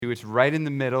to. It's right in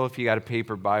the middle if you got a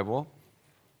paper Bible.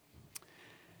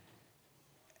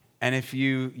 And if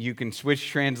you can switch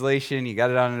translation, you got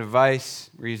it on a device.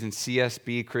 We're using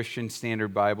CSB, Christian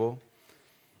Standard Bible.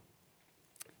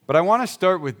 But I want to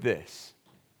start with this.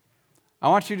 I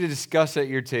want you to discuss at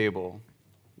your table,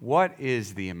 what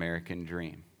is the American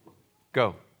dream?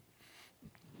 Go.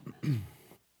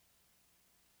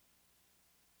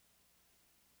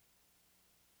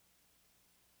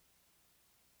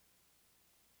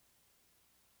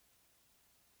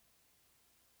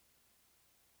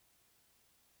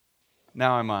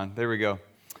 Now I'm on. There we go.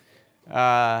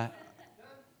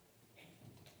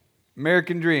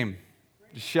 American dream.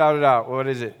 Just shout it out. What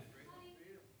is it?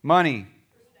 Money.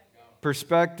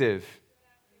 Perspective.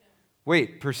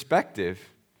 Wait, perspective?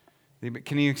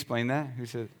 Can you explain that? Who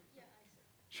said?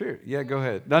 Sure. Yeah, go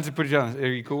ahead. Not to put you on. Are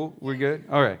you cool? We're good?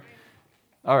 All right.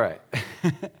 All right. Just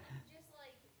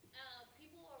like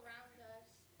people around us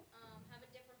have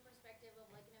a different perspective of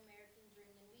like an American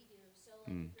dream than we do. So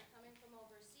like if you're coming from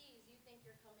overseas, you think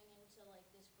you're coming into like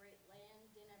this great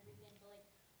land and everything, but like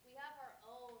we have our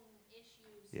own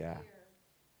issues Yeah. here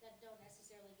that don't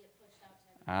necessarily get pushed out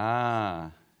to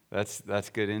everyone. That's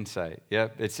good insight.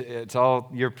 Yep, it's all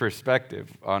your perspective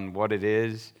on what it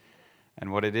is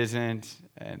and what it isn't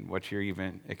and what you're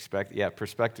even expecting. Yeah,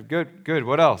 perspective. Good.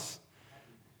 What else?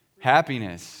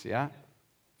 Happiness. Yeah.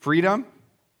 Freedom.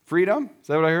 Is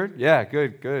that what I heard? Yeah.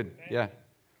 Good. Yeah.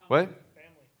 What?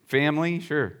 Family.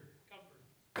 Sure.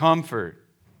 Comfort.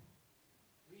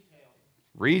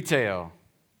 Retail.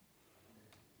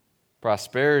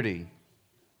 Prosperity.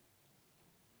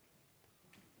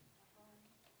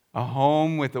 A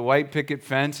home with a white picket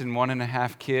fence and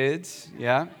 1.5 kids.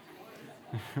 Yeah.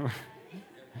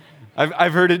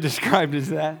 I've heard it described as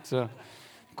that. So,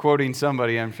 quoting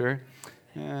somebody, I'm sure.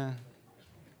 Yeah.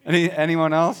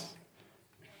 Anyone else?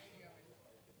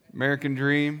 American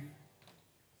dream.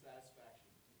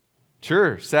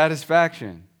 Sure.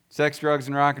 Satisfaction. Sex, drugs,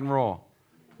 and rock and roll.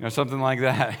 Something like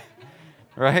that.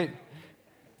 Right?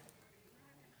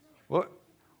 What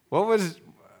was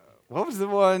the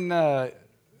one?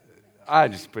 I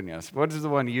just put you on. What is the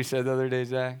one you said the other day,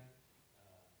 Zach?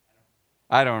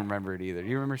 I don't remember it either. Do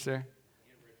you remember, Sarah?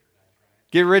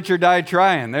 Get rich or die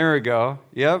trying. There we go.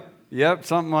 Yep,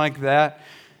 something like that.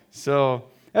 So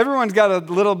everyone's got a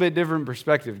little bit different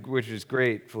perspective, which is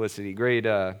great, Felicity. Great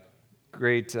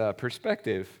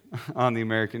perspective on the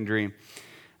American dream.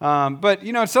 But,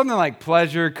 it's something like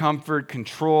pleasure, comfort,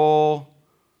 control,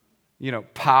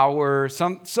 power,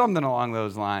 something along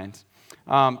those lines.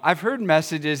 I've heard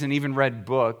messages and even read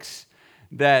books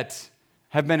that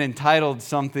have been entitled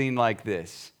something like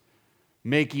this: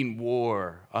 Making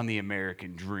War on the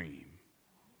American Dream,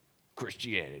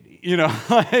 Christianity, and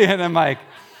I'm like,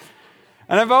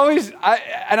 and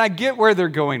I get where they're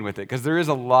going with it, because there is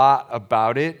a lot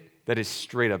about it that is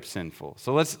straight up sinful.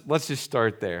 So let's just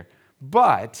start there.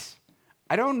 But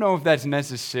I don't know if that's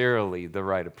necessarily the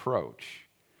right approach.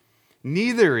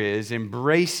 Neither is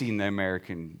embracing the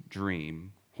American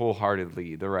dream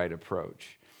wholeheartedly the right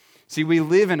approach. See, we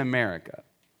live in America.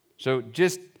 So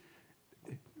just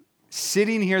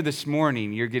sitting here this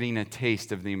morning, you're getting a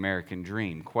taste of the American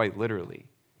dream, quite literally.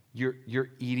 You're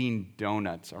eating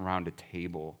donuts around a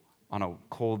table on a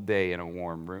cold day in a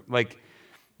warm room. Like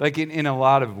in a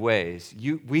lot of ways,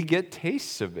 we get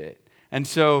tastes of it. And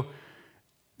so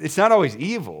it's not always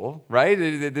evil, right?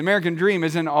 The American dream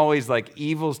isn't always like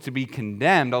evils to be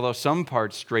condemned, although some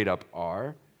parts straight up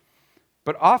are.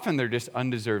 But often they're just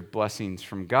undeserved blessings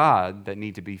from God that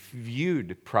need to be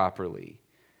viewed properly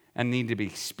and need to be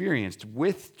experienced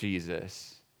with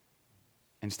Jesus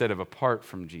instead of apart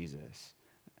from Jesus.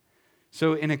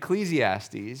 So in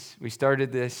Ecclesiastes, we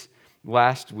started this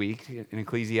last week. In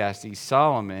Ecclesiastes,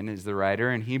 Solomon is the writer,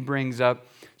 and he brings up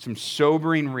some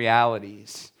sobering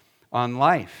realities on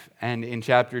life, and in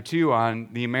chapter 2 on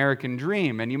the American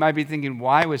dream. And you might be thinking,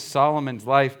 why was Solomon's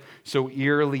life so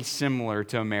eerily similar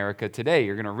to America today?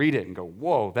 You're going to read it and go,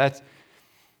 whoa, that's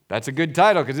a good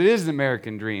title, because it is the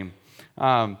American dream.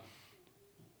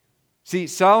 See,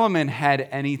 Solomon had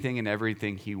anything and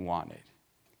everything he wanted.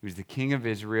 He was the king of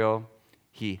Israel.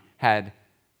 He had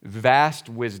vast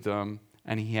wisdom,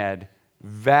 and he had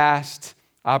vast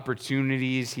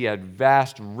opportunities. He had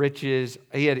vast riches.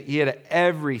 He had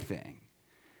everything,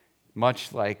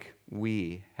 much like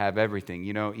we have everything.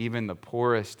 Even the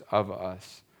poorest of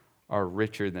us are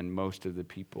richer than most of the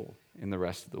people in the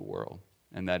rest of the world,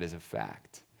 and that is a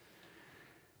fact.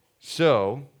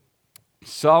 So,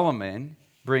 Solomon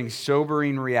brings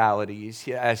sobering realities,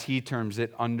 as he terms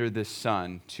it, under the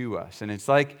sun to us. And it's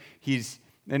like he's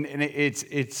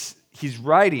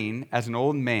writing as an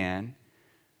old man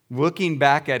looking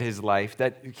back at his life,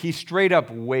 that he straight up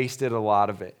wasted a lot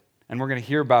of it. And we're going to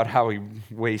hear about how he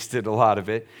wasted a lot of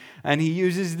it. And he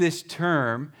uses this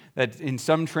term that in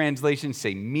some translations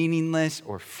say meaningless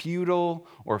or futile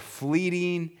or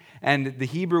fleeting. And the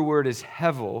Hebrew word is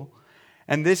hevel.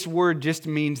 And this word just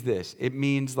means this. It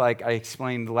means, like I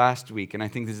explained last week, and I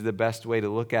think this is the best way to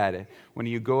look at it. When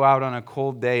you go out on a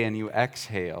cold day and you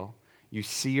exhale, you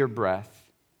see your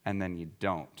breath, and then you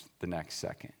don't the next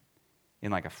second.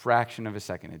 In like a fraction of a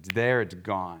second. It's there, it's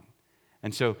gone.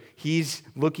 And so he's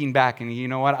looking back, and you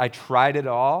know what? I tried it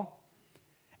all.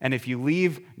 And if you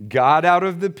leave God out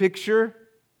of the picture,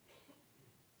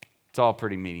 it's all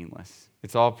pretty meaningless.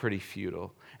 It's all pretty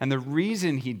futile. And the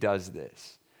reason he does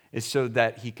this is so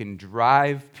that he can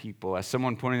drive people, as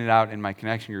someone pointed out in my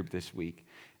connection group this week.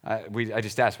 I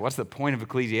just asked, what's the point of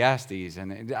Ecclesiastes?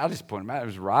 And I'll just point him out. It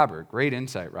was Robert. Great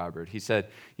insight, Robert. He said,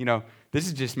 this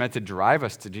is just meant to drive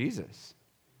us to Jesus.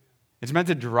 It's meant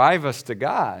to drive us to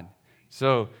God.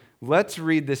 So let's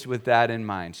read this with that in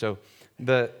mind. So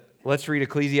let's read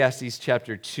Ecclesiastes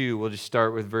chapter 2. We'll just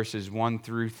start with verses 1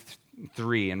 through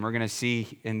 3. And we're going to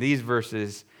see in these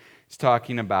verses, it's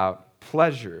talking about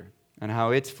pleasure and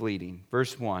how it's fleeting.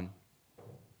 Verse 1.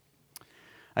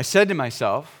 I said to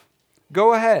myself,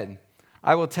 go ahead,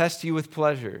 I will test you with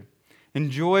pleasure.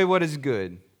 Enjoy what is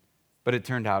good. But it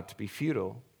turned out to be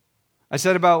futile. I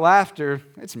said about laughter,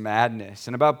 it's madness.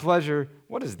 And about pleasure,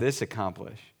 what does this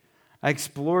accomplish? I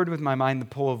explored with my mind the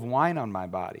pull of wine on my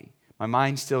body, my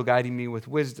mind still guiding me with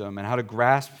wisdom and how to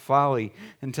grasp folly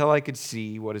until I could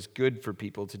see what is good for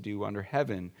people to do under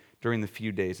heaven during the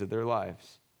few days of their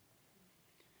lives.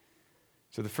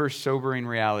 So the first sobering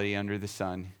reality under the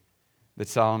sun that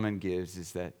Solomon gives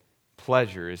is that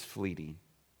pleasure is fleeting.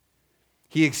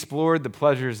 He explored the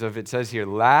pleasures of, it says here,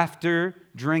 laughter,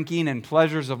 drinking, and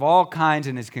pleasures of all kinds.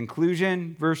 In his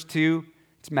conclusion, verse 2,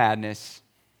 it's madness.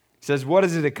 He says, what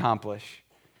does it accomplish?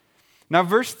 Now,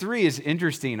 verse 3 is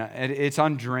interesting. It's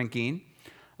on drinking.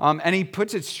 And he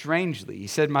puts it strangely. He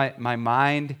said, my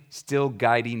mind still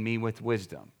guiding me with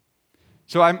wisdom.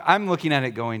 So I'm looking at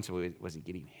it going, so was he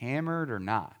getting hammered or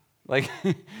not? Like,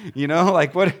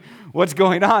 what's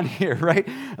going on here, right?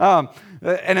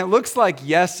 And it looks like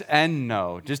yes and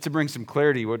no, just to bring some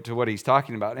clarity to what he's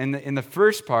talking about. In the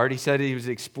first part, he said he was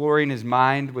exploring his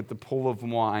mind with the pull of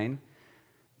wine,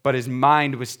 but his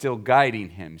mind was still guiding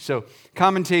him. So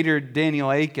commentator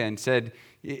Daniel Aiken said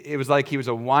it was like he was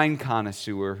a wine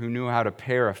connoisseur who knew how to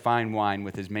pair a fine wine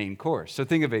with his main course. So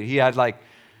think of it. He had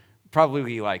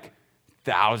probably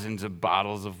thousands of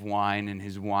bottles of wine in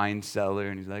his wine cellar,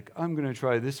 and he's like, I'm going to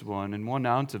try this one, and 1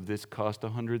 ounce of this cost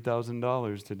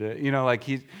 $100,000 today.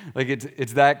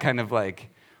 It's that kind of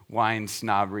wine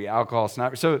snobbery, alcohol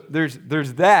snobbery. So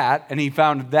there's that, and he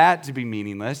found that to be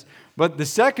meaningless. But the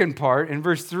second part, in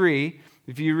verse 3,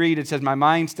 if you read, it says, my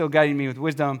mind still guiding me with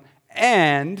wisdom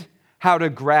and how to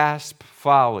grasp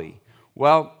folly.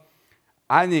 Well,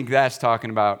 I think that's talking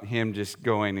about him just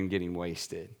going and getting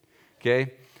wasted,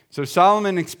 okay? So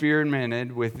Solomon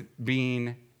experimented with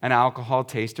being an alcohol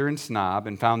taster and snob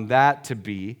and found that to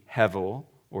be hevel,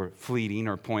 or fleeting,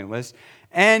 or pointless.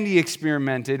 And he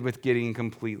experimented with getting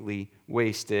completely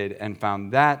wasted and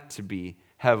found that to be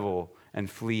hevel and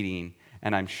fleeting.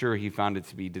 And I'm sure he found it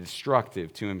to be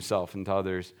destructive to himself and to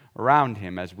others around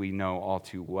him, as we know all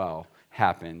too well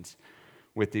happens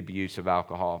with the abuse of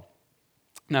alcohol.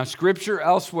 Now, Scripture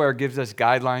elsewhere gives us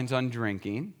guidelines on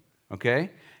drinking,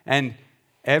 okay? And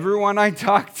everyone I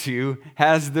talk to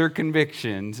has their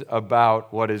convictions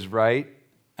about what is right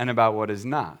and about what is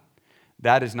not.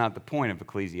 That is not the point of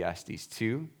Ecclesiastes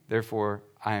 2. Therefore,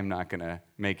 I am not going to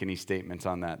make any statements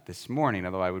on that this morning,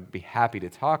 although I would be happy to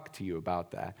talk to you about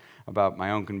that, about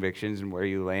my own convictions and where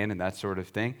you land and that sort of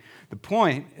thing. The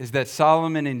point is that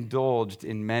Solomon indulged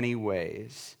in many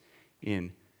ways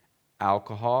in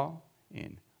alcohol,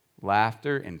 in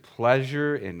laughter, in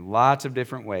pleasure, in lots of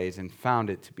different ways, and found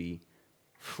it to be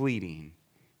fleeting.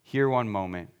 Here one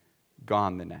moment,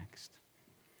 gone the next.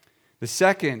 The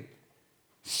second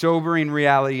sobering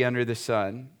reality under the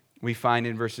sun we find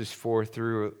in verses 4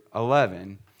 through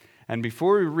 11. And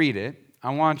before we read it, I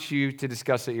want you to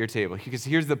discuss at your table, because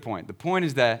here's the point. The point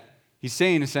is that he's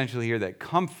saying essentially here that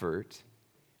comfort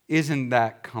isn't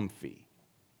that comfy.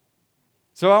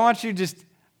 So I want you just,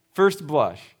 first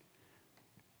blush,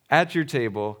 at your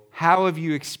table, how have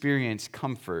you experienced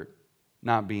comfort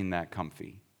not being that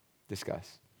comfy?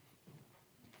 Discuss.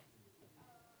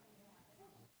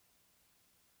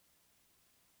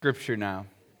 Scripture now.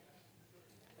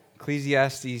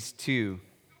 Ecclesiastes 2,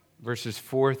 verses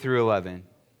 4 through 11.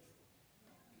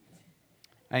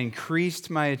 I increased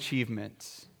my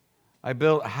achievements. I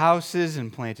built houses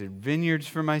and planted vineyards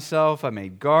for myself. I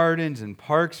made gardens and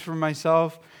parks for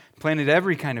myself, planted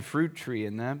every kind of fruit tree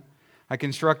in them. I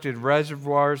constructed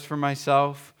reservoirs for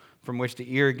myself from which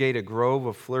to irrigate a grove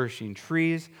of flourishing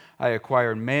trees. I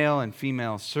acquired male and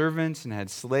female servants and had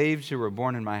slaves who were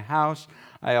born in my house.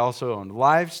 I also owned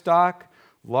livestock,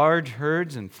 large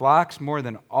herds and flocks, more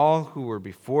than all who were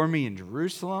before me in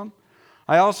Jerusalem.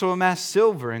 I also amassed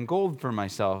silver and gold for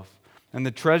myself, and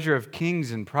the treasure of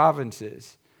kings and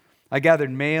provinces. I gathered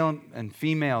male and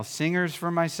female singers for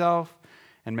myself,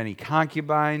 and many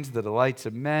concubines, the delights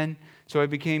of men. So I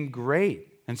became great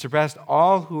and surpassed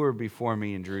all who were before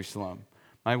me in Jerusalem.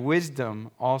 My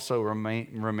wisdom also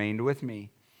remained with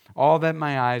me. All that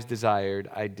my eyes desired,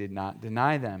 I did not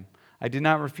deny them. I did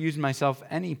not refuse myself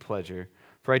any pleasure,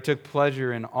 for I took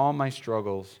pleasure in all my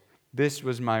struggles. This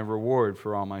was my reward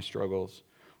for all my struggles.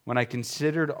 When I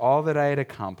considered all that I had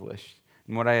accomplished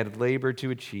and what I had labored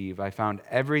to achieve, I found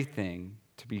everything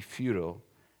to be futile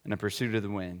in a pursuit of the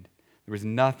wind. There was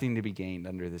nothing to be gained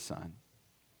under the sun.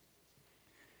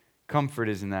 Comfort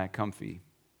isn't that comfy.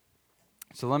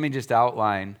 So let me just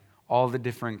outline all the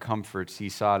different comforts he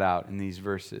sought out in these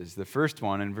verses. The first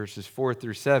one, in verses 4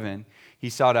 through 7, he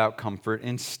sought out comfort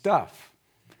in stuff.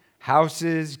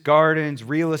 Houses, gardens,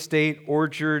 real estate,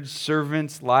 orchards,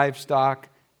 servants, livestock,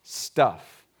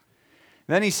 stuff.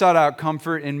 Then he sought out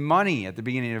comfort in money at the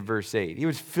beginning of verse 8. He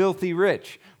was filthy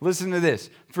rich. Listen to this.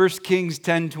 1 Kings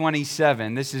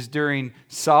 10:27. This is during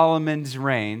Solomon's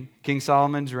reign, King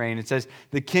Solomon's reign. It says,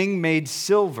 the king made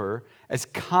silver as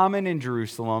common in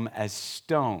Jerusalem as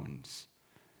stones.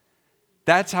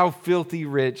 That's how filthy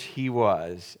rich he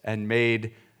was and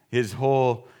made his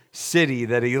whole city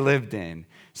that he lived in.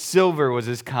 Silver was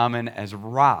as common as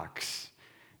rocks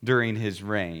during his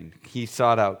reign. He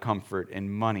sought out comfort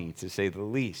in money, to say the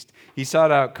least. He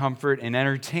sought out comfort in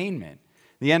entertainment.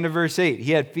 The end of verse 8,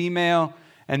 he had female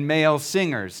and male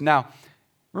singers. Now,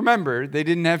 remember, they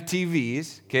didn't have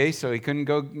TVs, okay? So he couldn't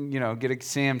go, get a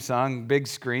Samsung big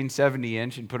screen,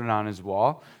 70-inch, and put it on his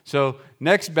wall. So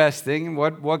next best thing,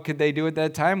 what could they do at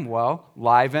that time? Well,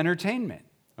 live entertainment.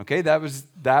 Okay, that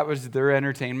was their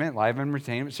entertainment, live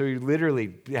entertainment. So he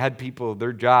literally had people,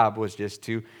 their job was just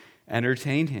to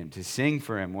entertain him, to sing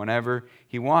for him whenever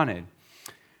he wanted.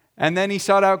 And then he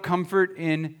sought out comfort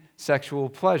in sexual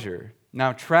pleasure.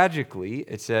 Now, tragically,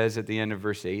 it says at the end of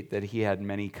verse 8 that he had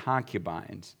many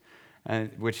concubines,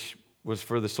 which was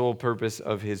for the sole purpose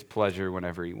of his pleasure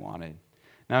whenever he wanted.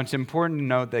 Now, it's important to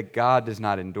note that God does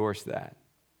not endorse that.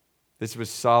 This was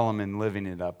Solomon living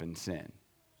it up in sin.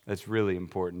 That's really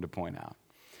important to point out.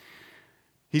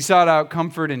 He sought out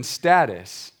comfort in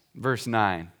status, verse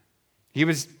 9.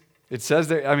 It says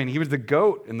that, he was the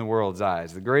GOAT in the world's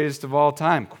eyes, the greatest of all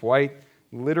time, quite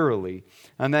literally.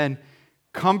 And then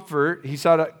comfort, he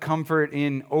sought out comfort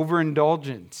in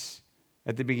overindulgence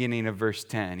at the beginning of verse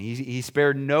 10. He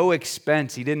spared no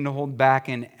expense. He didn't hold back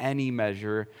in any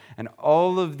measure. And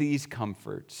all of these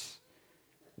comforts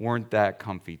weren't that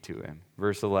comfy to him.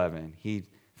 Verse 11, he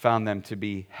found them to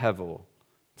be hevel,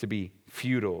 to be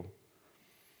futile.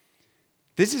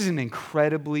 This is an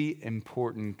incredibly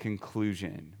important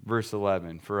conclusion, verse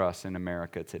 11, for us in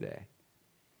America today.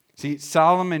 See,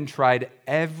 Solomon tried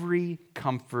every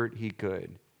comfort he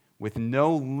could, with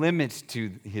no limits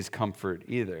to his comfort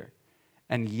either.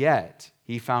 And yet,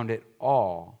 he found it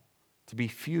all to be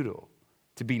futile,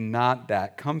 to be not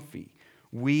that comfy.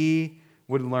 We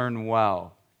would learn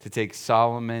well to take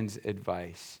Solomon's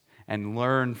advice and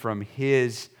learn from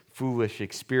his foolish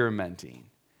experimenting.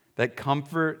 That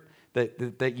comfort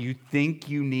that you think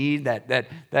you need,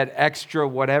 that extra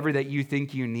whatever that you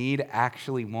think you need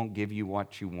actually won't give you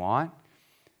what you want,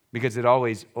 because it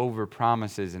always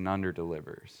overpromises and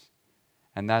underdelivers.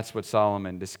 And that's what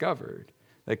Solomon discovered,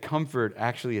 that comfort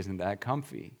actually isn't that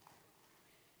comfy.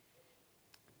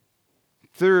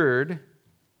 Third,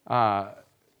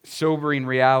 sobering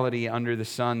reality under the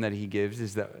sun that he gives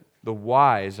is that the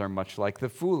wise are much like the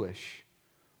foolish.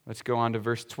 Let's go on to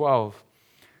verse 12.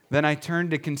 Then I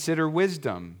turned to consider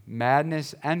wisdom,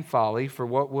 madness, and folly, for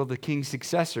what will the king's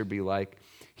successor be like?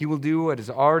 He will do what has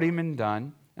already been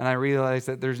done, and I realized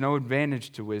that there's no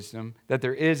advantage to wisdom, that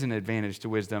there is an advantage to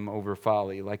wisdom over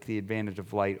folly, like the advantage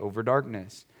of light over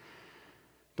darkness.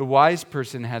 The wise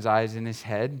person has eyes in his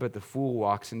head, but the fool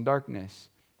walks in darkness.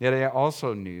 Yet I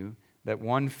also knew that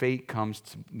one fate comes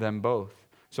to them both.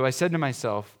 So I said to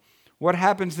myself, what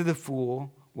happens to the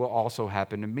fool will also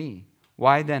happen to me.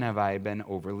 Why then have I been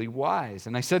overly wise?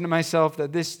 And I said to myself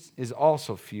that this is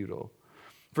also futile.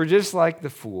 For just like the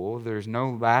fool, there is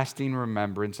no lasting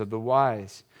remembrance of the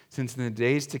wise, since in the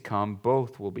days to come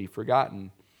both will be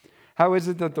forgotten. How is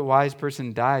it that the wise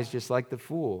person dies just like the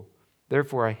fool?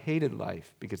 Therefore I hated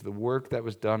life, because the work that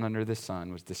was done under the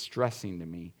sun was distressing to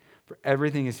me, for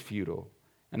everything is futile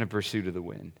and a pursuit of the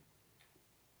wind.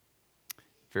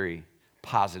 Very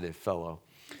positive fellow.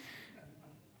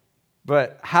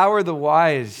 But how are the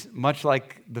wise much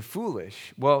like the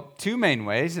foolish? Well, two main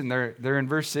ways, and they're in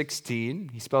verse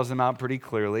 16. He spells them out pretty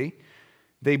clearly.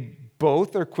 They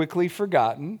both are quickly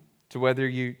forgotten. So whether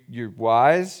you're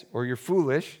wise or you're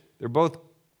foolish, they're both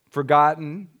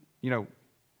forgotten,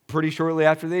 pretty shortly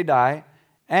after they die,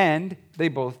 and they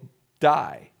both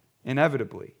die,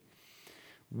 inevitably.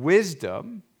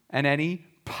 Wisdom and any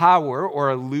power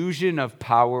or illusion of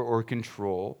power or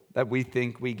control that we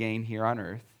think we gain here on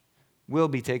earth will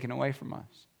be taken away from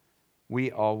us. We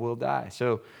all will die.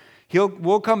 So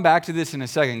we'll come back to this in a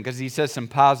second because he says some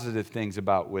positive things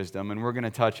about wisdom, and we're going to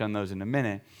touch on those in a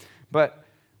minute. But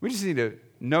we just need to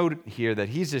note here that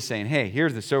he's just saying, hey,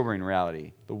 here's the sobering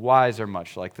reality. The wise are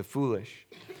much like the foolish.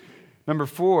 Number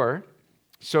 4,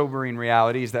 sobering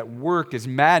reality is that work is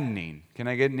maddening. Can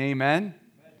I get an amen?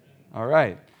 All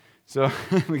right. So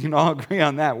we can all agree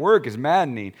on that. Work is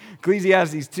maddening.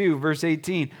 Ecclesiastes 2, verse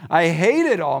 18. I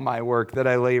hated all my work that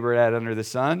I labored at under the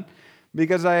sun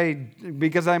because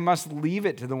I must leave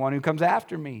it to the one who comes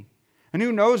after me. And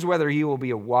who knows whether he will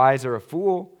be a wise or a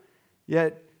fool,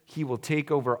 yet he will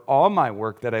take over all my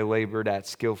work that I labored at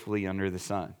skillfully under the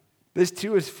sun. This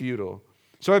too is futile.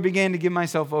 So I began to give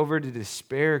myself over to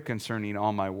despair concerning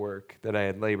all my work that I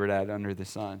had labored at under the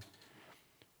sun.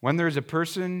 When there is a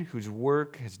person whose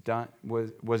work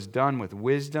was done with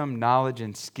wisdom, knowledge,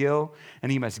 and skill,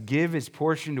 and he must give his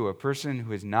portion to a person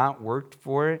who has not worked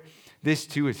for it, this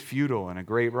too is futile and a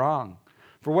great wrong.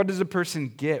 For what does a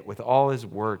person get with all his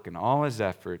work and all his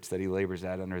efforts that he labors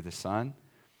at under the sun?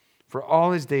 For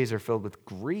all his days are filled with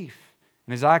grief,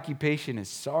 and his occupation is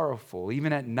sorrowful.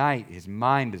 Even at night, his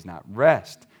mind does not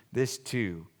rest. This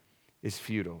too is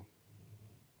futile.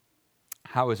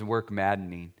 How is work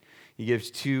maddening? He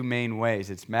gives two main ways.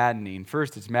 It's maddening.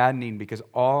 First, it's maddening because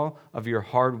all of your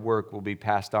hard work will be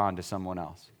passed on to someone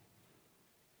else.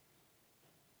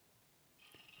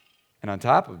 And on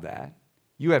top of that,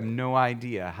 you have no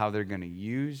idea how they're going to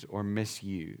use or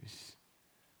misuse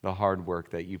the hard work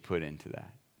that you put into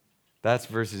that. That's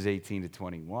verses 18 to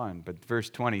 21. But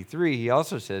verse 23, he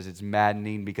also says it's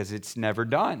maddening because it's never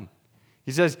done.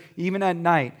 He says, even at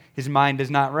night, his mind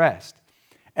does not rest.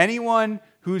 Anyone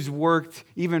who's worked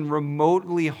even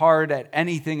remotely hard at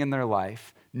anything in their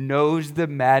life knows the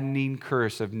maddening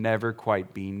curse of never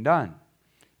quite being done.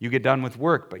 You get done with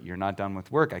work, but you're not done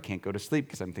with work. I can't go to sleep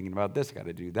because I'm thinking about this. I got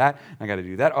to do that. I got to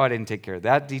do that. Oh, I didn't take care of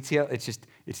that detail.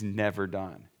 It's never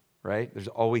done, right? There's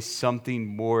always something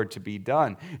more to be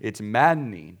done. It's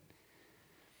maddening.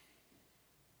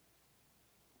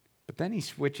 But then he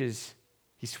switches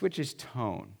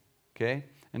tone, okay?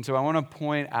 And so I want to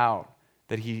point out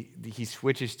that he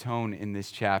switches tone in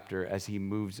this chapter as he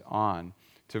moves on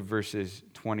to verses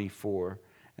 24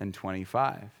 and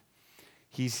 25.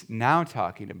 He's now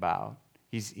talking about,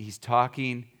 he's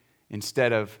talking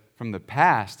instead of from the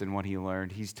past and what he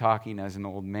learned, he's talking as an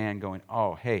old man going,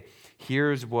 oh, hey,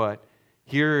 here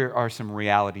are some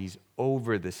realities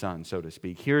over the sun, so to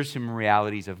speak. Here's some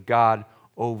realities of God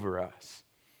over us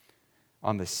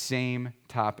on the same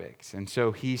topics. And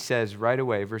so he says right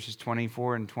away, verses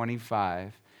 24 and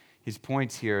 25, his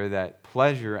points here that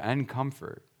pleasure and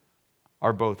comfort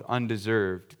are both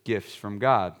undeserved gifts from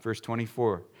God. Verse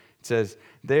 24, it says,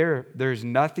 there's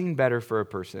nothing better for a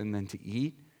person than to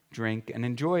eat, drink, and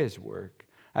enjoy his work.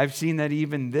 I've seen that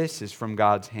even this is from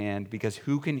God's hand, because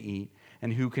who can eat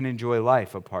and who can enjoy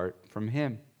life apart from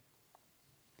him?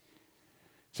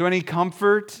 So any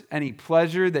comfort, any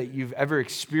pleasure that you've ever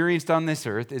experienced on this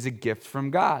earth is a gift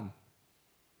from God.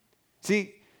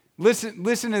 See, listen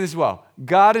to this well.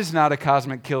 God is not a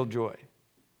cosmic killjoy.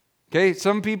 Okay?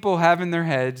 Some people have in their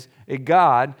heads a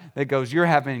God that goes, you're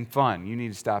having fun. You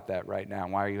need to stop that right now.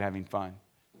 Why are you having fun?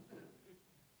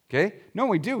 Okay? No,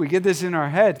 we do. We get this in our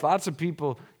heads. Lots of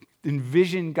people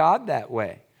envision God that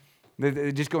way.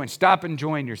 They're just going, stop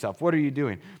enjoying yourself. What are you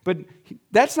doing? But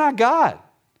that's not God.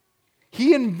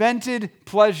 He invented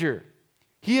pleasure.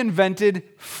 He invented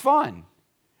fun,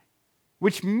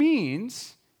 which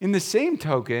means, in the same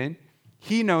token,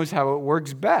 he knows how it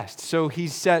works best. So he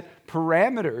set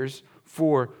parameters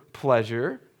for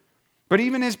pleasure, but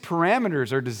even his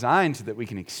parameters are designed so that we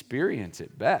can experience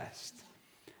it best.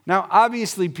 Now,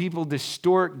 obviously, people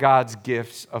distort God's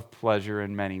gifts of pleasure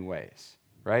in many ways,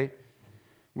 right?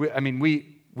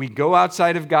 We go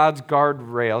outside of God's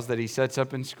guardrails that he sets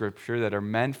up in Scripture that are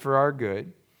meant for our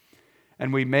good,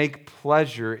 and we make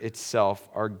pleasure itself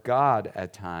our God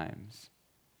at times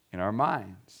in our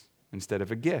minds instead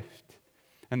of a gift.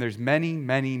 And there's many,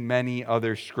 many, many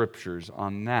other scriptures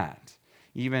on that.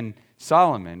 Even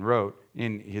Solomon wrote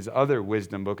in his other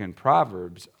wisdom book in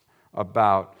Proverbs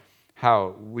about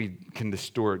how we can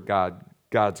distort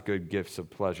God's good gifts of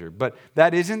pleasure. But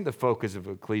that isn't the focus of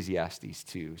Ecclesiastes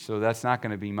 2. So that's not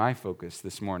going to be my focus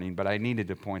this morning, but I needed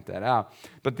to point that out.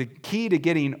 But the key to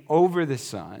getting over the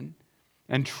sun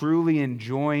and truly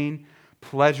enjoying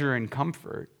pleasure and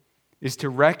comfort is to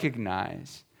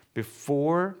recognize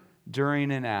before,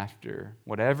 during, and after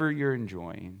whatever you're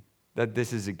enjoying that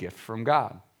this is a gift from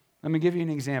God. Let me give you an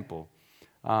example.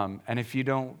 And if you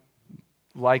don't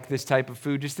like this type of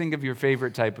food, just think of your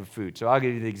favorite type of food. So I'll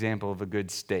give you the example of a good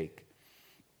steak.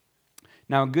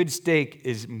 Now, a good steak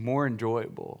is more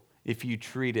enjoyable if you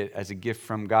treat it as a gift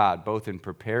from God, both in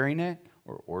preparing it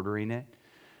or ordering it,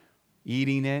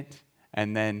 eating it,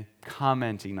 and then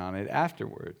commenting on it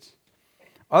afterwards.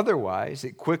 Otherwise,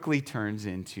 it quickly turns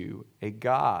into a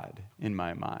god in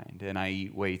my mind, and I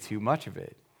eat way too much of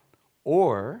it.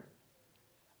 Or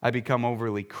I become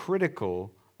overly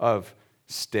critical of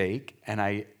steak, and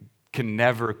I can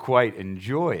never quite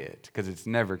enjoy it because it's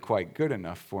never quite good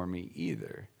enough for me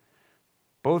either.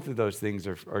 Both of those things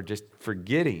are just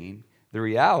forgetting the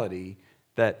reality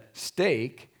that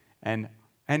steak and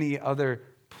any other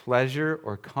pleasure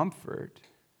or comfort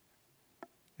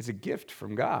is a gift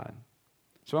from God.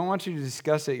 So I want you to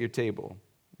discuss at your table,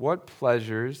 what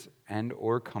pleasures and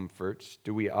or comforts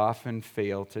do we often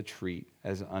fail to treat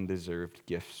as undeserved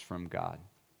gifts from God?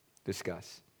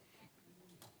 Discuss.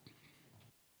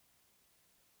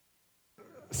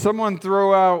 Someone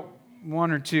throw out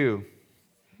one or two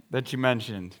that you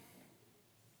mentioned.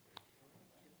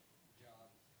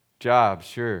 Job,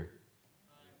 sure.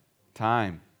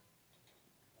 Time.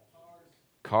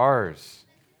 Cars.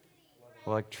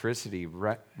 Electricity.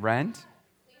 Rent.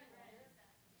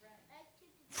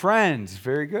 Friends.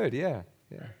 Very good. Yeah.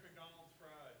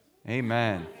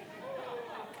 Amen.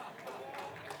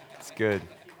 It's good.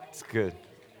 It's good.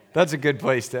 That's a good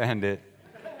place to end it.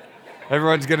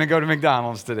 Everyone's going to go to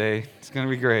McDonald's today. It's going to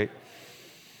be great.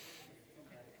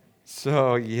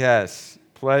 So, yes,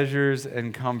 pleasures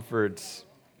and comforts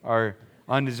are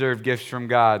undeserved gifts from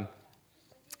God.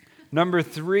 Number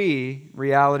 3,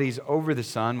 realities over the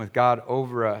sun, with God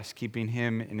over us, keeping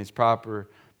him in his proper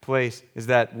place, is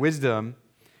that wisdom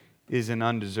is an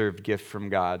undeserved gift from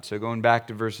God. So going back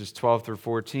to verses 12 through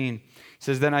 14, it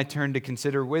says, "Then I turned to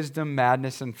consider wisdom,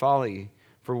 madness, and folly.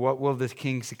 For what will the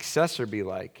king's successor be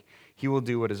like? He will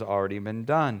do what has already been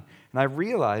done. And I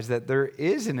realized that there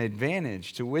is an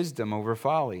advantage to wisdom over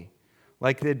folly,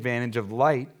 like the advantage of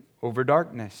light over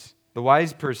darkness. The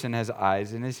wise person has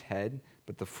eyes in his head,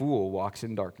 but the fool walks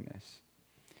in darkness."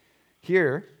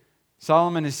 Here,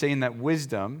 Solomon is saying that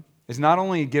wisdom is not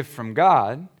only a gift from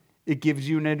God, it gives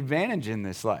you an advantage in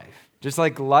this life. Just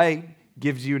like light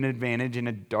gives you an advantage in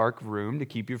a dark room to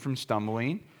keep you from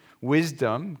stumbling,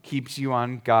 wisdom keeps you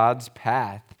on God's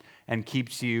path and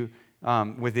keeps you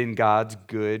within God's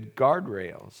good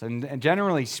guardrails. And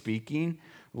generally speaking,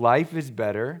 life is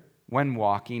better when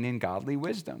walking in godly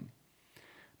wisdom.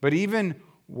 But even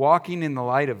walking in the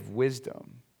light of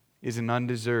wisdom is an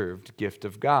undeserved gift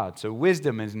of God. So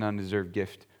wisdom is an undeserved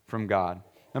gift from God.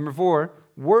 Number 4,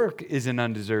 work is an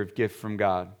undeserved gift from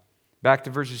God. Back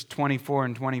to verses 24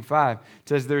 and 25. It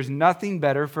says, "There's nothing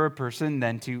better for a person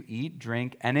than to eat,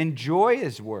 drink, and enjoy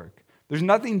his work." There's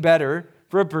nothing better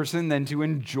for a person than to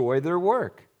enjoy their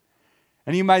work.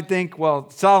 And you might think, well,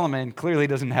 Solomon clearly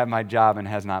doesn't have my job and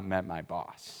has not met my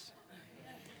boss.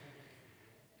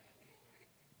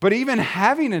 But even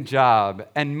having a job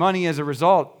and money as a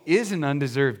result is an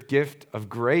undeserved gift of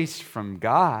grace from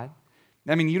God.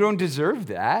 I mean, you don't deserve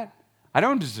that. I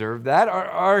don't deserve that.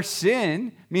 Our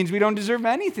sin means we don't deserve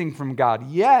anything from God.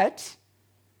 Yet,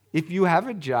 if you have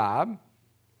a job,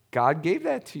 God gave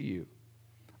that to you.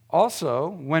 Also,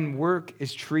 when work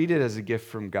is treated as a gift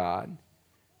from God,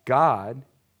 God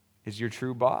is your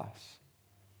true boss.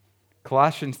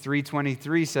 Colossians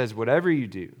 3:23 says, "Whatever you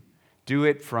do, do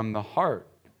it from the heart,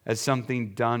 as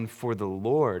something done for the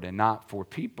Lord and not for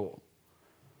people."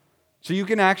 So you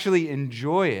can actually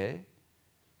enjoy it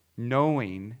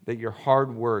knowing that your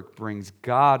hard work brings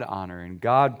God honor and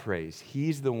God praise.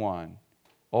 He's the one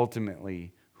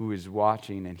ultimately who is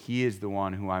watching, and he is the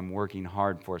one who I'm working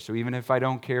hard for. So even if I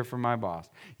don't care for my boss,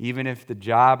 even if the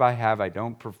job I have, I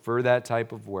don't prefer that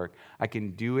type of work, I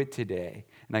can do it today,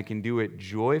 and I can do it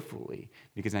joyfully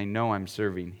because I know I'm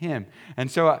serving him. And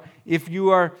so if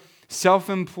you are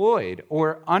self-employed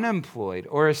or unemployed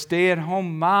or a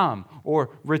stay-at-home mom or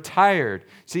retired.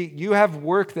 See, you have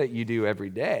work that you do every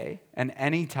day, and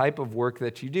any type of work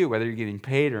that you do, whether you're getting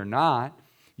paid or not,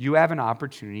 you have an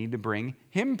opportunity to bring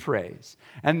him praise.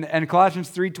 And Colossians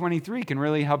 3:23 can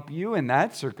really help you in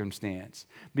that circumstance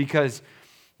because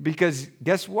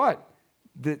guess what?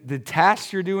 The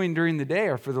tasks you're doing during the day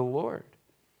are for the Lord.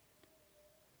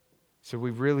 So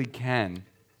we really can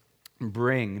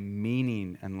bring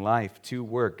meaning and life to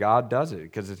work. God does it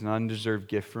because it's an undeserved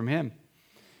gift from him.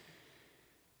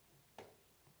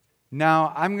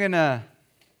 Now, I'm going to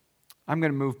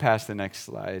move past the next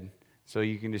slide so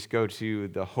you can just go to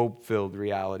the hope-filled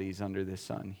realities under the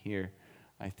sun here,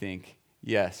 I think.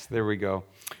 Yes, there we go.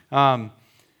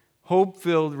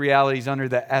 Hope-filled realities under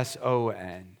the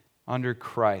S-O-N, under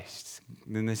Christ.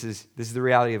 And this is the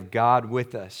reality of God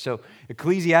with us. So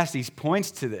Ecclesiastes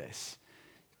points to this.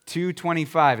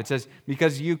 2:25, it says,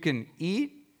 because who can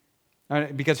eat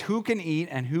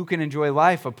and who can enjoy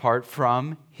life apart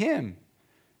from him?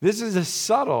 This is a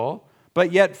subtle,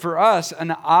 but yet for us,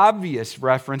 an obvious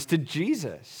reference to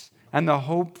Jesus and the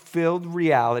hope-filled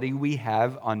reality we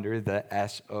have under the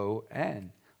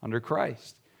S-O-N, under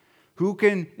Christ. Who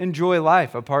can enjoy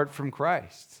life apart from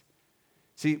Christ?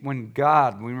 See, when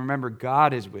we remember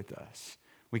God is with us,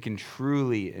 we can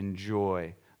truly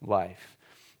enjoy life.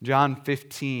 John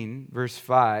 15, verse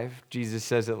 5, Jesus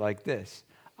says it like this: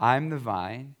 I'm the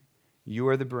vine, you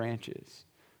are the branches.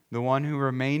 The one who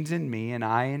remains in me and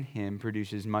I in him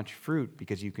produces much fruit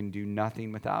because you can do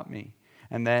nothing without me.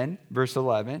 And then, verse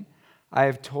 11, I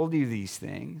have told you these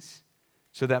things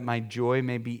so that my joy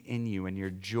may be in you and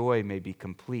your joy may be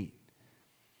complete.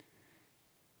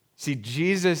 See,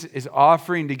 Jesus is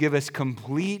offering to give us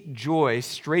complete joy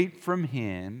straight from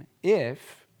him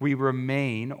if we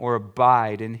remain or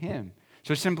abide in him.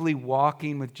 So simply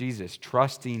walking with Jesus,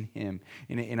 trusting him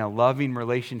in a loving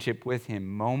relationship with him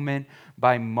moment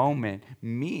by moment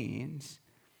means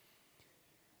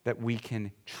that we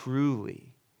can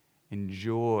truly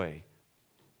enjoy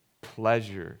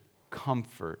pleasure,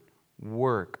 comfort,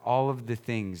 work, all of the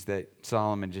things that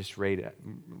Solomon just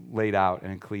laid out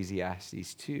in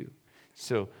Ecclesiastes 2.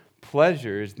 So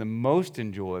pleasure is the most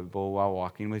enjoyable while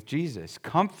walking with Jesus.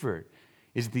 Comfort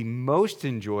is the most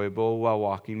enjoyable while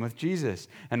walking with Jesus.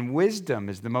 And wisdom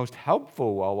is the most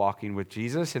helpful while walking with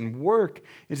Jesus. And work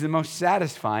is the most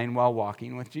satisfying while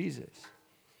walking with Jesus.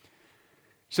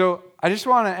 So I just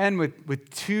want to end with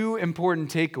two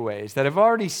important takeaways that I've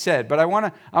already said, but I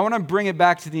want to bring it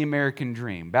back to the American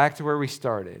dream, back to where we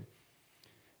started.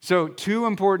 So two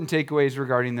important takeaways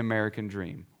regarding the American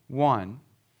dream. One,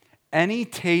 any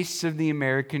tastes of the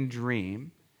American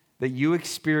dream that you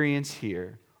experience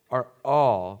here are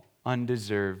all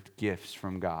undeserved gifts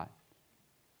from God.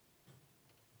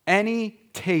 Any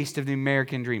taste of the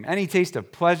American dream, any taste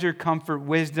of pleasure, comfort,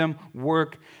 wisdom,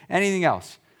 work, anything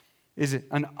else, is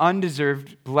an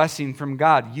undeserved blessing from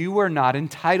God. You are not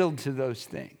entitled to those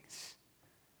things.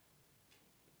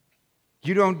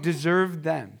 You don't deserve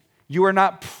them. You are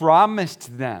not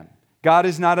promised them. God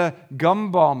is not a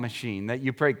gumball machine that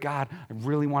you pray, God, I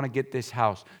really want to get this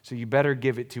house, so you better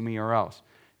give it to me or else.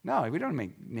 No, we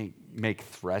don't make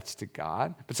threats to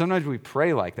God. But sometimes we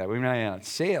pray like that. We may not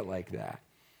say it like that.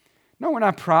 No, we're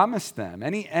not promised them.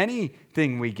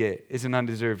 Anything we get is an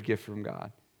undeserved gift from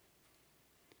God.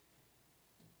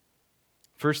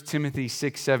 1 Timothy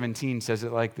 6:17 says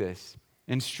it like this: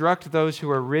 instruct those who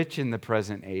are rich in the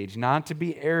present age not to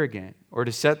be arrogant or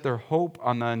to set their hope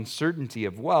on the uncertainty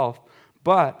of wealth,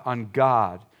 but on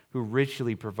God, who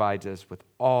richly provides us with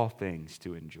all things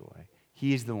to enjoy.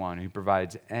 He's the one who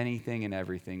provides anything and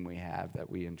everything we have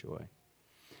that we enjoy.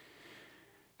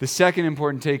 The second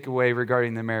important takeaway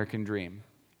regarding the American dream: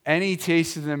 any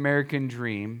taste of the American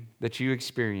dream that you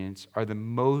experience are the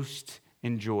most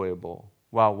enjoyable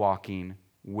while walking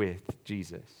with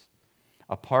Jesus.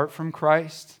 Apart from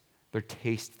Christ, they're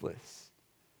tasteless.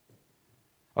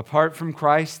 Apart from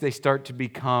Christ, they start to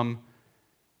become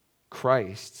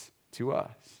Christ to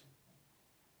us.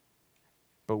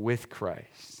 But with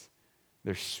Christ,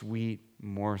 they're sweet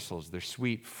morsels. They're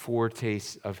sweet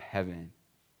foretastes of heaven.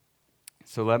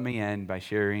 So let me end by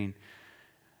sharing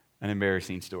an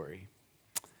embarrassing story.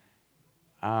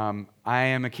 I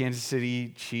am a Kansas City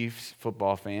Chiefs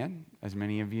football fan, as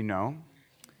many of you know.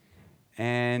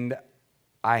 And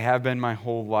I have been my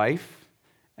whole life.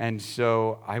 And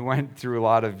so I went through a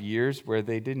lot of years where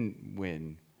they didn't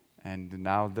win. And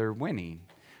now they're winning.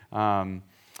 So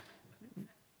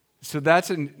that's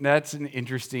an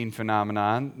interesting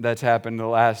phenomenon that's happened the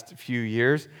last few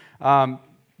years.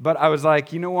 But I was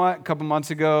like, you know what? A couple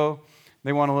months ago,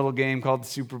 they won a little game called the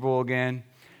Super Bowl again.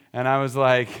 And I was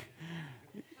like,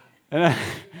 and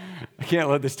I can't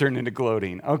let this turn into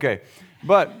gloating. Okay,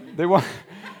 but they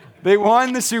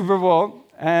won the Super Bowl,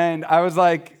 and I was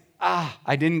like,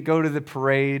 I didn't go to the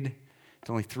parade. It's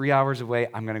only 3 hours away.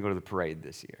 I'm going to go to the parade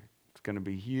this year. It's going to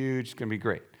be huge. It's going to be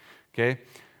great. Okay,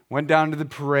 went down to the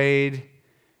parade,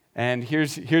 and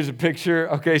here's a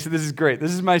picture. Okay, so this is great.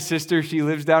 This is my sister. She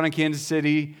lives down in Kansas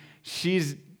City.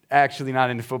 She's actually not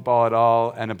into football at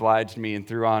all and obliged me and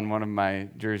threw on one of my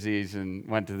jerseys and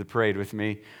went to the parade with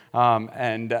me.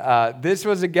 This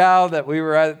was a gal that we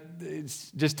were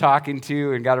just talking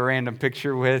to and got a random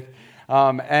picture with.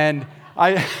 And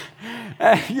I,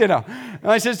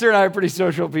 my sister and I are pretty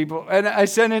social people. And I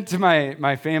sent it to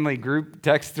my family group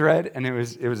text thread, and it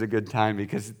was a good time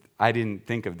because I didn't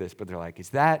think of this, but they're like,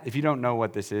 if you don't know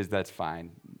what this is, that's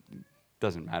fine.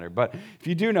 Doesn't matter. But if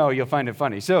you do know, you'll find it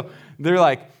funny. So they're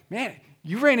like, man,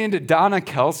 you ran into Donna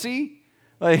Kelsey?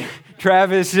 Like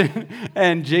Travis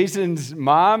and Jason's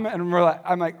mom? And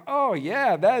I'm like, oh,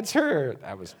 yeah, that's her.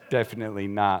 That was definitely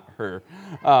not her.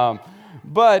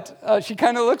 But she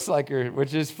kind of looks like her,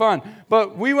 which is fun.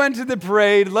 But we went to the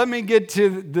parade. Let me get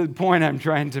to the point I'm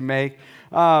trying to make.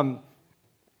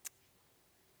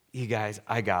 You guys,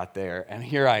 I got there, and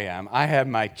here I am. I have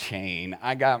my chain.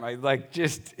 I got my,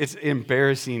 it's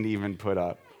embarrassing to even put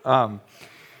up.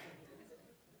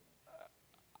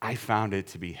 I found it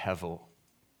to be hevel.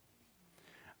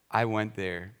 I went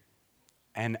there,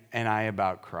 and I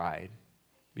about cried,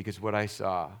 because what I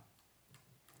saw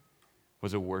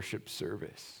was a worship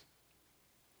service.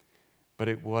 But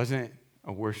it wasn't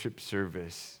a worship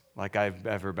service like I've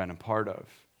ever been a part of,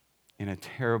 in a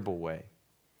terrible way.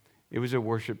 It was a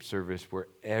worship service where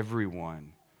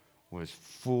everyone was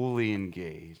fully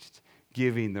engaged,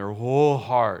 giving their whole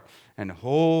heart and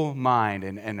whole mind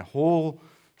and whole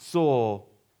soul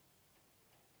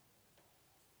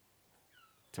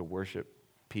to worship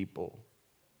people.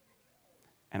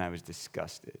 And I was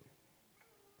disgusted.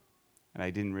 And I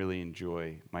didn't really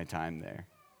enjoy my time there.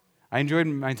 I enjoyed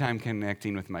my time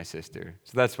connecting with my sister.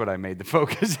 So that's what I made the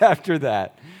focus after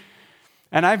that.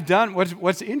 And I've done,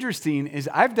 what's interesting is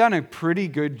I've done a pretty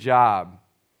good job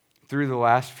through the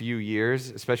last few years,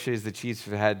 especially as the Chiefs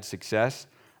have had success,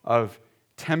 of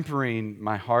tempering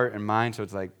my heart and mind. So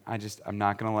it's like, I'm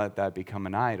not going to let that become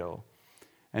an idol.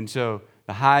 And so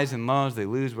the highs and lows, they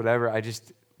lose, whatever, I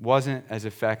just wasn't as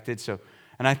affected.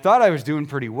 And I thought I was doing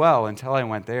pretty well until I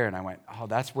went there and I went, oh,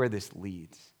 that's where this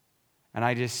leads. And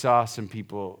I just saw some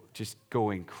people just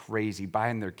going crazy,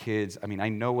 buying their kids. I mean, I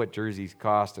know what jerseys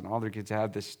cost, and all their kids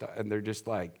have this stuff, and they're just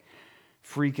like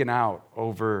freaking out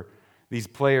over these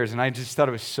players. And I just thought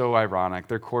it was so ironic.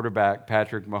 Their quarterback,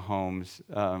 Patrick Mahomes,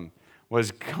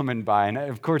 was coming by. And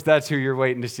of course, that's who you're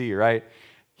waiting to see, right?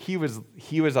 He was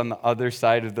on the other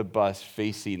side of the bus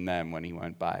facing them when he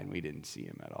went by, and we didn't see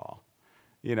him at all.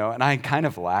 And I kind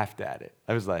of laughed at it.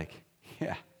 I was like,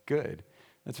 yeah, good.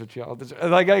 That's what y'all deserve.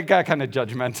 Like, I got kind of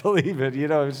judgmental even,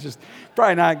 it's just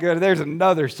probably not good. There's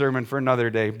another sermon for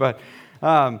another day. But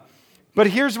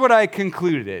here's what I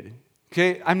concluded.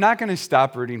 Okay, I'm not going to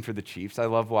stop rooting for the Chiefs. I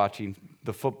love watching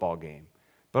the football game.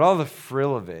 But all the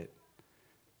frill of it,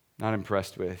 not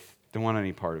impressed with, don't want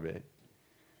any part of it.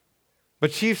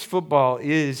 But Chiefs football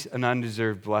is an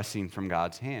undeserved blessing from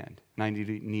God's hand, and I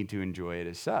need to enjoy it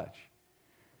as such.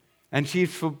 And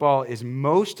Chiefs football is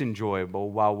most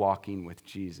enjoyable while walking with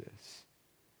Jesus.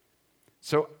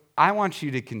 So I want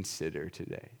you to consider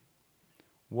today,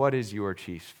 what is your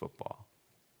Chiefs football?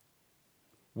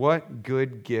 What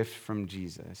good gift from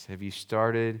Jesus have you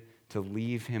started to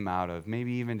leave him out of,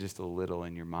 maybe even just a little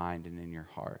in your mind and in your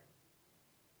heart?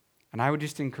 And I would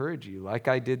just encourage you, like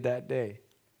I did that day,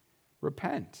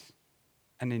 repent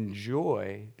and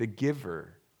enjoy the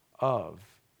giver of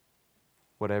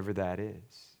whatever that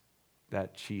is.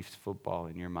 That Chiefs football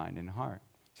in your mind and heart.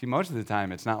 See, most of the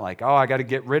time, it's not like, I got to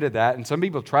get rid of that. And some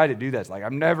people try to do that. It's like,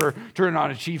 I'm never turning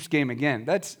on a Chiefs game again.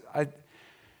 I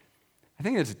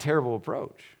think that's a terrible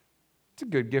approach. It's a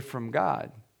good gift from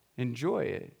God. Enjoy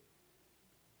it.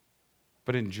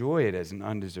 But enjoy it as an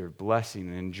undeserved blessing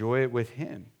and enjoy it with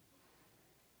him.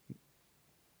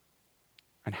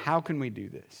 And how can we do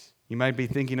this? You might be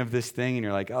thinking of this thing and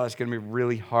you're like, it's going to be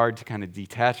really hard to kind of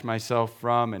detach myself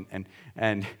from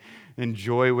and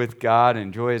enjoy with God,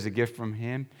 enjoy as a gift from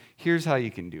him. Here's how you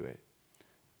can do it.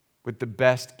 With the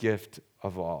best gift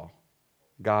of all,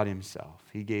 God himself.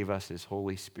 He gave us his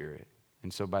Holy Spirit.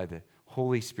 And so by the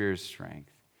Holy Spirit's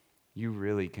strength, you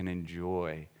really can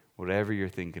enjoy whatever you're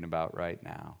thinking about right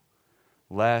now.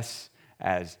 Less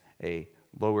as a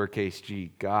lowercase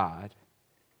g God,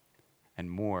 and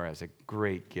more as a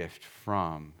great gift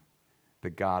from the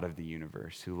God of the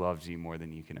universe who loves you more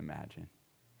than you can imagine.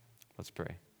 Let's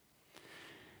pray.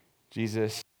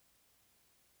 Jesus,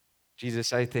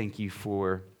 I thank you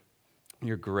for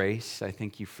your grace. I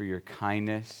thank you for your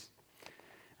kindness.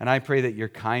 And I pray that your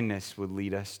kindness would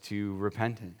lead us to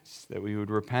repentance, that we would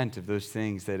repent of those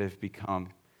things that have become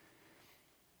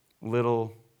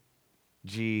little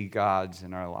g gods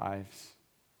in our lives.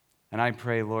 And I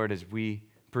pray, Lord, as we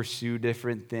pursue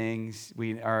different things,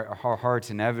 our hearts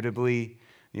inevitably,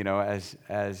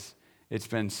 as it's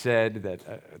been said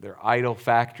that they're idol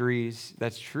factories.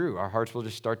 That's true. Our hearts will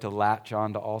just start to latch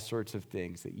on to all sorts of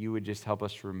things, that you would just help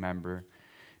us remember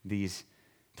these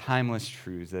timeless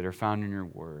truths that are found in your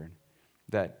word,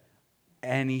 that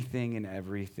anything and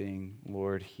everything,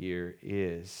 Lord, here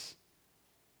is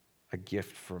a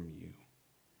gift from you,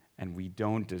 and we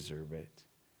don't deserve it.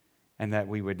 And that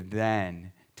we would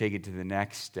then take it to the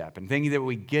next step. And thank you that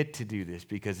we get to do this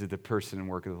because of the person and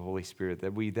work of the Holy Spirit,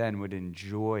 that we then would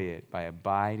enjoy it by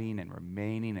abiding and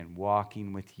remaining and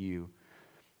walking with you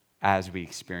as we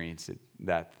experience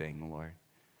that thing, Lord.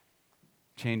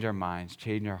 Change our minds,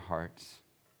 change our hearts.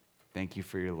 Thank you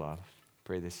for your love.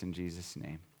 Pray this in Jesus'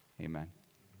 name. Amen.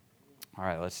 All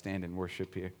right, let's stand and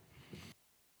worship here.